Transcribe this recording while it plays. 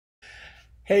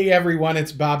Hey everyone,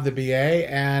 it's Bob the BA,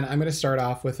 and I'm going to start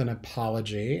off with an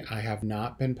apology. I have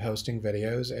not been posting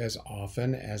videos as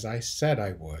often as I said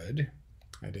I would.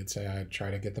 I did say I'd try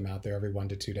to get them out there every 1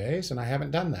 to 2 days, and I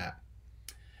haven't done that.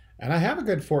 And I have a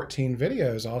good 14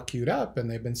 videos all queued up, and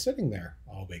they've been sitting there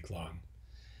all week long.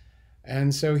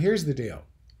 And so here's the deal.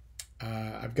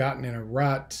 I've gotten in a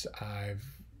rut. I've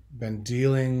been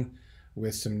dealing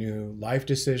with some new life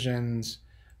decisions,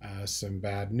 some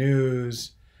bad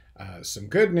news, some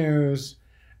good news,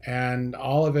 and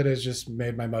all of it has just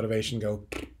made my motivation go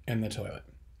in the toilet.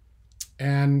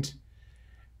 And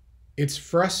it's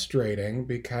frustrating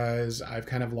because I've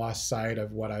kind of lost sight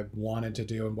of what I've wanted to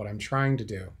do and what I'm trying to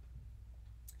do.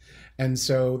 And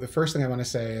so the first thing I want to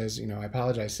say is, I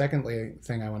apologize. Secondly,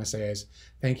 thing I want to say is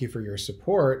thank you for your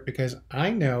support, because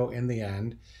I know in the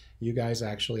end, you guys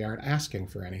actually aren't asking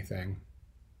for anything.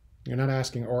 You're not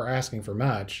asking for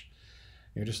much.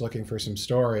 You're just looking for some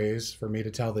stories for me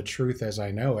to tell the truth as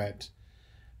I know it.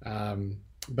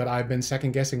 But I've been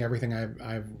second guessing everything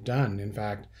I've done. In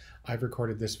fact, I've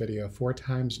recorded this video 4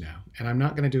 times now, and I'm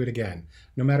not going to do it again.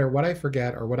 No matter what I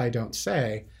forget or what I don't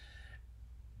say,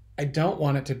 I don't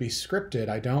want it to be scripted.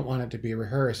 I don't want it to be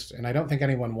rehearsed. And I don't think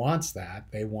anyone wants that.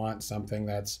 They want something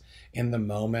that's in the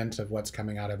moment of what's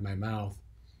coming out of my mouth.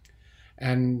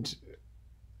 And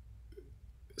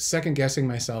second guessing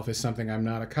myself is something I'm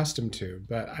not accustomed to,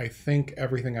 but I think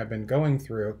everything I've been going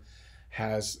through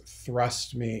has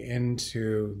thrust me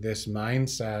into this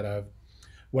mindset of,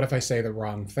 what if I say the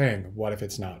wrong thing? What if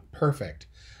it's not perfect?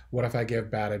 What if I give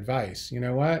bad advice? You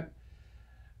know what?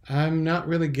 I'm not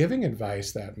really giving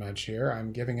advice that much here.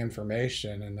 I'm giving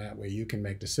information, and that way you can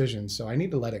make decisions. So I need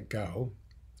to let it go.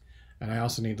 And I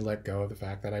also need to let go of the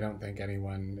fact that I don't think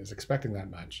anyone is expecting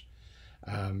that much.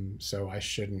 So I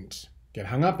shouldn't get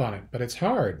hung up on it, but it's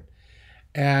hard.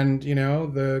 And,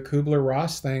 the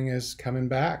Kubler-Ross thing is coming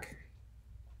back.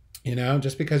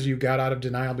 Just because you got out of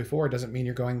denial before doesn't mean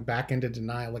you're going back into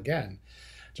denial again.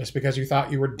 Just because you thought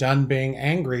you were done being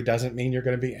angry doesn't mean you're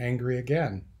going to be angry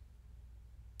again.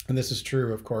 And this is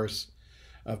true, of course,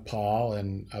 of Paul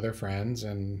and other friends,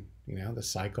 and, the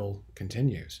cycle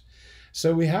continues.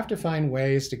 So we have to find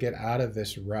ways to get out of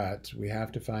this rut. We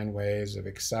have to find ways of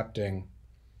accepting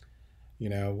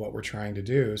what we're trying to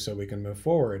do so we can move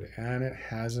forward. And it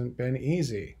hasn't been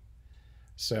easy.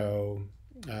 So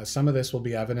some of this will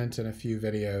be evident in a few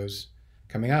videos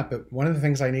coming up. But one of the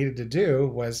things I needed to do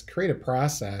was create a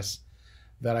process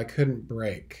that I couldn't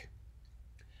break.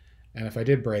 And if I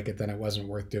did break it, then it wasn't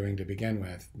worth doing to begin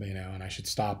with, and I should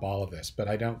stop all of this. But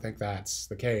I don't think that's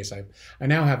the case. I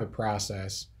now have a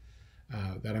process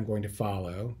that I'm going to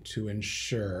follow to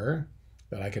ensure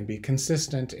that I can be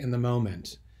consistent in the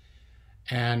moment,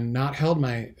 and not hold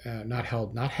myself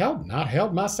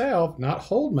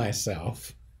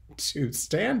to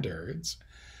standards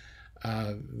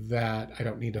that I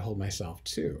don't need to hold myself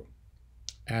to.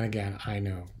 And again, I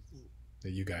know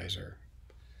that you guys are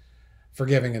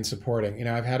forgiving and supporting.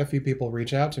 I've had a few people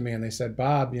reach out to me and they said,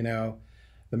 Bob, the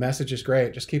message is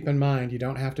great. Just keep in mind, you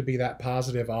don't have to be that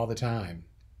positive all the time.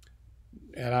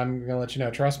 And I'm going to let you know,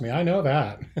 trust me, I know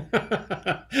that.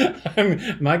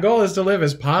 My goal is to live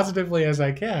as positively as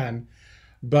I can,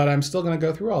 but I'm still going to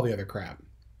go through all the other crap.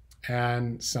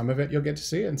 And some of it you'll get to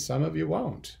see, and some of you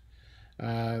won't.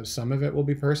 Some of it will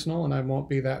be personal, and I won't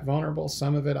be that vulnerable.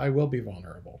 Some of it I will be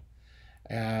vulnerable.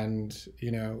 And,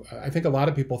 I think a lot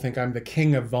of people think I'm the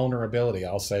king of vulnerability.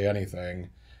 I'll say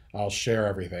anything. I'll share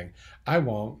everything. I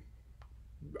won't.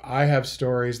 I have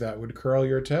stories that would curl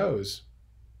your toes.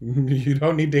 You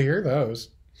don't need to hear those.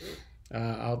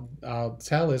 I'll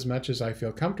tell as much as I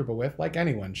feel comfortable with, like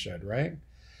anyone should, right?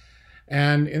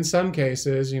 And in some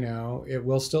cases, it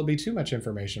will still be too much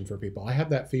information for people. I had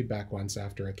that feedback once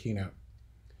after a keynote.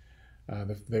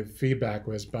 The feedback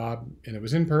was, Bob, and it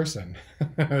was in person.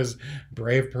 It was a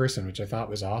brave person, which I thought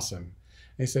was awesome.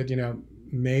 They said,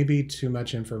 maybe too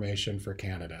much information for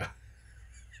Canada.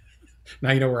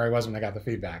 Now you know where I was when I got the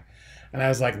feedback. And I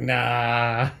was like,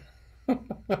 nah.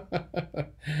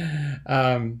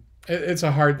 It's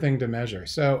a hard thing to measure.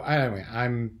 So anyway,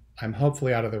 I'm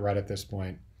hopefully out of the rut at this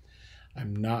point.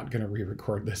 I'm not going to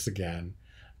re-record this again.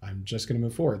 I'm just going to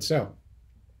move forward. So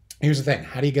here's the thing.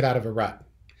 How do you get out of a rut?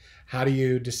 How do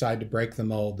you decide to break the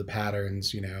mold, the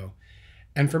patterns,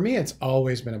 And for me, it's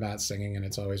always been about singing, and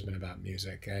it's always been about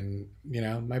music. And,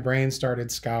 my brain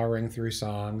started scouring through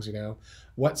songs,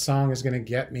 what song is going to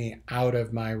get me out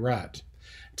of my rut?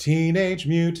 Teenage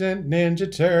Mutant Ninja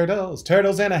Turtles,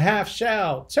 turtles in a half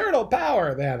shell, turtle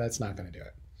power. Yeah, that's not going to do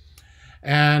it.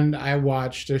 And I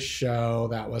watched a show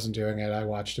that wasn't doing it. I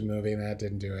watched a movie and that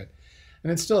didn't do it.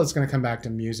 And it's going to come back to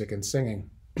music and singing.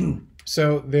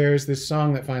 So there's this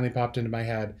song that finally popped into my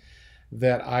head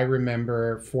that I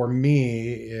remember for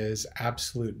me is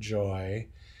Absolute Joy.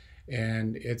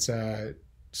 And it's a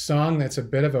song that's a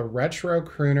bit of a retro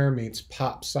crooner meets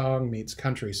pop song meets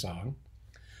country song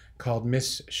called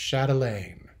Miss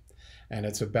Chatelaine. And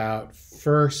it's about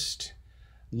first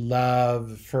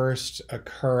love, first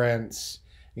occurrence,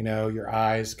 you know, your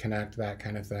eyes connect, that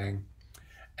kind of thing.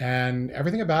 And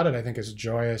everything about it, I think, is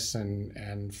joyous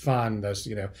and fun. Those,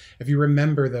 you know, if you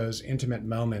remember those intimate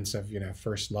moments of, you know,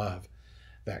 first love,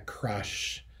 that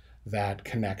crush, that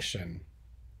connection.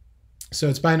 So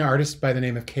it's by an artist by the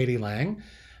name of Katie Lang.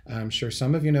 I'm sure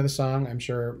some of you know the song. I'm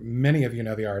sure many of you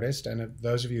know the artist. And if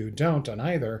those of you who don't on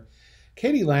either,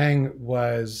 Katie Lang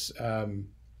was,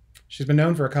 she's been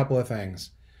known for a couple of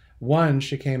things. One,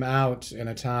 she came out in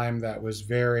a time that was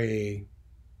very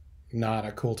not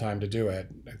a cool time to do it,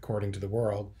 according to the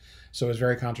world. So it was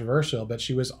very controversial. But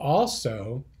she was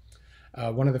also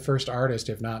one of the first artists,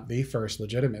 if not the first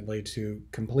legitimately, to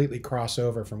completely cross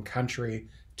over from country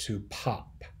to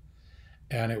pop.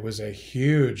 And it was a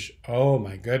huge, oh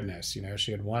my goodness, you know,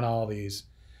 she had won all these,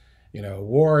 you know,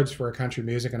 awards for country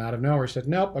music, and out of nowhere she said,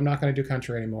 nope, I'm not going to do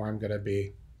country anymore. I'm going to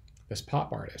be this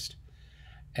pop artist.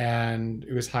 And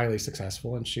it was highly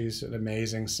successful, and she's an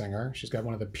amazing singer. She's got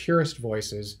one of the purest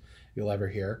voices you'll ever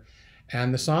hear.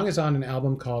 And the song is on an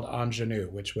album called Ingenue,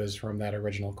 which was from that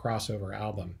original crossover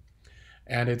album.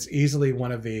 And it's easily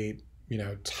one of the, you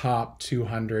know, top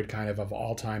 200 kind of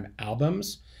all-time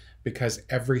albums, because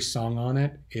every song on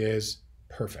it is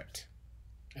perfect.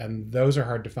 And those are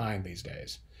hard to find these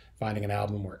days, finding an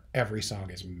album where every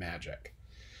song is magic.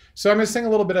 So I'm going to sing a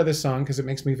little bit of this song because it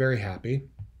makes me very happy.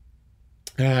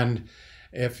 And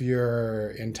if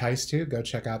you're enticed to, go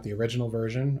check out the original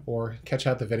version or catch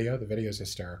out the video. The video is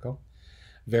hysterical.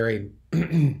 Very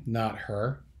not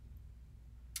her.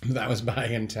 That was by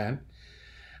intent.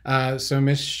 So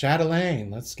Miss Chatelaine,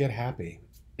 let's get happy.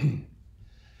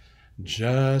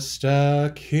 Just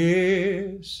a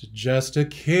kiss,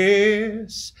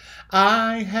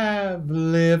 I have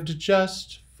lived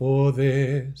just for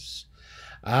this.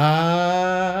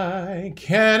 I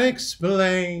can't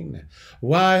explain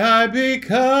why I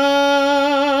become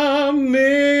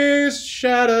Miss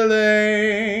Chatelaine.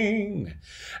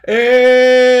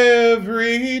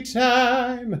 Every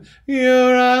time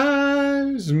your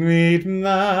eyes meet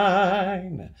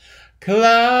mine,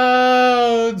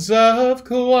 clouds of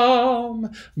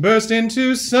calm burst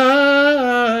into sunshine.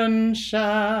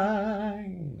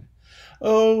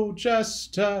 Oh,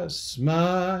 just a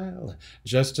smile,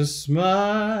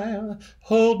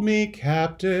 hold me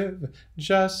captive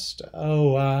just a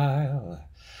while.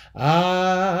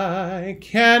 I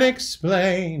can't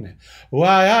explain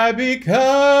why I become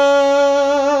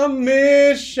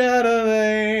Miss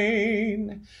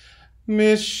Chatelaine,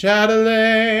 Miss Chatelaine,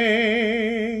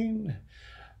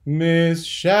 Miss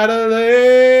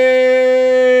Chatelaine.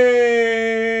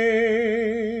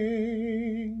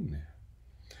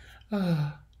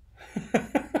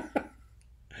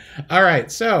 All right,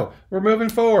 so we're moving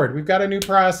forward. We've got a new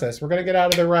process. We're going to get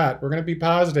out of the rut. We're going to be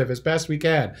positive as best we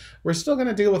can. We're still going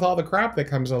to deal with all the crap that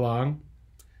comes along,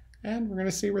 and we're going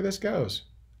to see where this goes.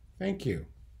 Thank you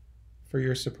for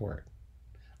your support.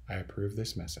 I approve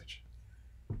this message.